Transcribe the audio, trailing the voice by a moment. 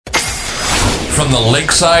from the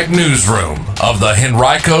Lakeside Newsroom of the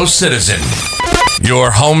Henrico Citizen, your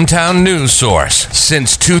hometown news source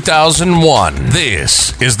since 2001.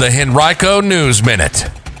 This is the Henrico News Minute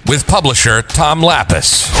with publisher Tom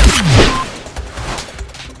Lapis.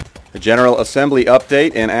 The General Assembly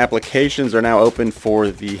update and applications are now open for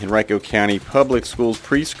the Henrico County Public Schools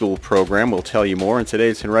preschool program. We'll tell you more in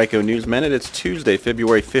today's Henrico News Minute. It's Tuesday,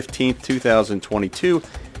 February 15th, 2022.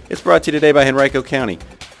 It's brought to you today by Henrico County.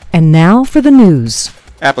 And now for the news.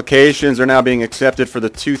 Applications are now being accepted for the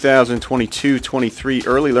 2022-23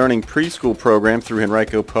 Early Learning Preschool program through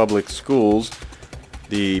Henrico Public Schools.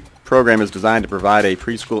 The program is designed to provide a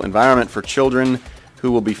preschool environment for children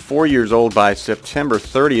who will be 4 years old by September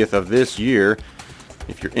 30th of this year.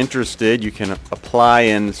 If you're interested, you can apply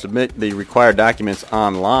and submit the required documents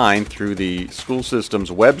online through the school system's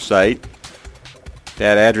website.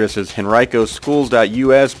 That address is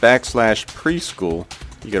henricoschools.us/preschool.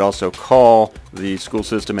 You could also call the school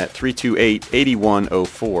system at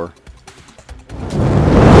 328-8104.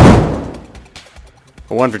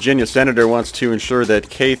 One Virginia senator wants to ensure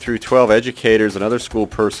that K-12 educators and other school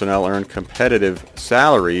personnel earn competitive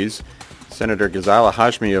salaries. Senator Ghazala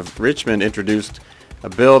Hashmi of Richmond introduced a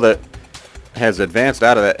bill that has advanced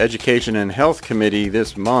out of the Education and Health Committee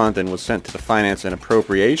this month and was sent to the Finance and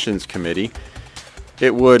Appropriations Committee.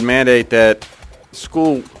 It would mandate that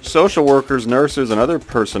school social workers, nurses, and other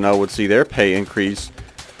personnel would see their pay increase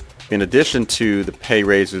in addition to the pay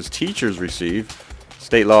raises teachers receive.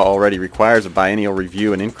 State law already requires a biennial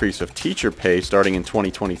review and increase of teacher pay starting in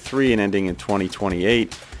 2023 and ending in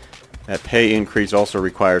 2028. That pay increase also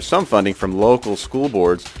requires some funding from local school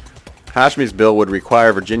boards. Hashmi's bill would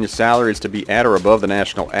require Virginia salaries to be at or above the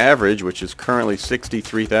national average, which is currently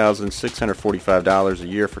 $63,645 a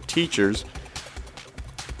year for teachers.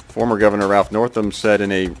 Former Governor Ralph Northam said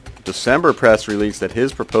in a December press release that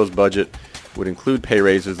his proposed budget would include pay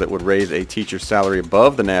raises that would raise a teacher's salary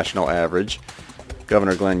above the national average.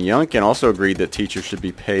 Governor Glenn Youngkin also agreed that teachers should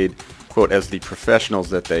be paid, quote, as the professionals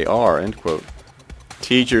that they are, end quote.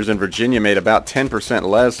 Teachers in Virginia made about 10%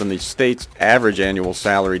 less than the state's average annual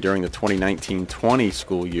salary during the 2019-20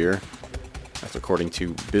 school year. That's according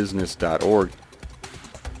to business.org.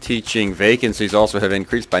 Teaching vacancies also have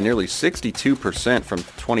increased by nearly 62% from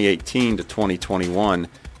 2018 to 2021.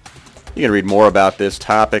 You can read more about this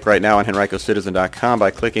topic right now on henricocitizen.com by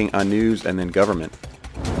clicking on News and then Government.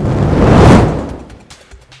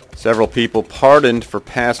 Several people pardoned for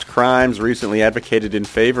past crimes recently advocated in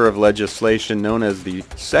favor of legislation known as the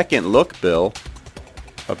Second Look Bill.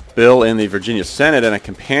 A bill in the Virginia Senate and a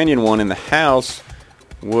companion one in the House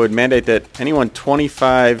would mandate that anyone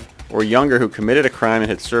 25 or younger who committed a crime and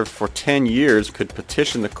had served for 10 years could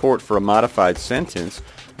petition the court for a modified sentence.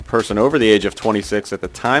 A person over the age of 26 at the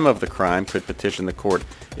time of the crime could petition the court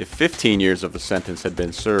if 15 years of the sentence had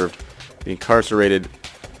been served. The incarcerated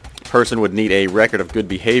person would need a record of good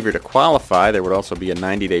behavior to qualify. There would also be a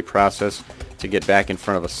 90-day process to get back in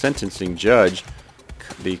front of a sentencing judge.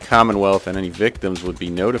 The Commonwealth and any victims would be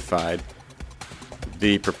notified.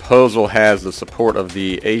 The proposal has the support of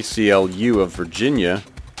the ACLU of Virginia.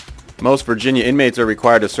 Most Virginia inmates are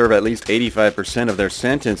required to serve at least 85% of their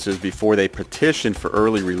sentences before they petition for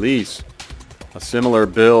early release. A similar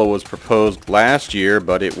bill was proposed last year,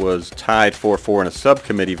 but it was tied 4-4 in a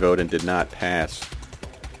subcommittee vote and did not pass.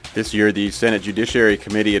 This year, the Senate Judiciary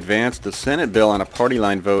Committee advanced the Senate bill on a party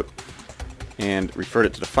line vote and referred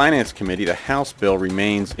it to the Finance Committee. The House bill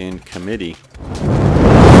remains in committee.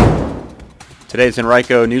 Today's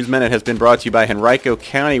Henrico News Minute has been brought to you by Henrico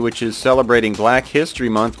County, which is celebrating Black History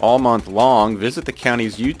Month all month long. Visit the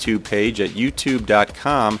county's YouTube page at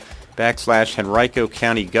youtube.com/Henrico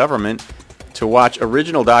County Government to watch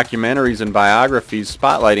original documentaries and biographies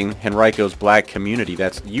spotlighting Henrico's black community.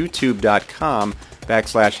 That's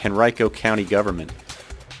youtube.com/Henrico County Government.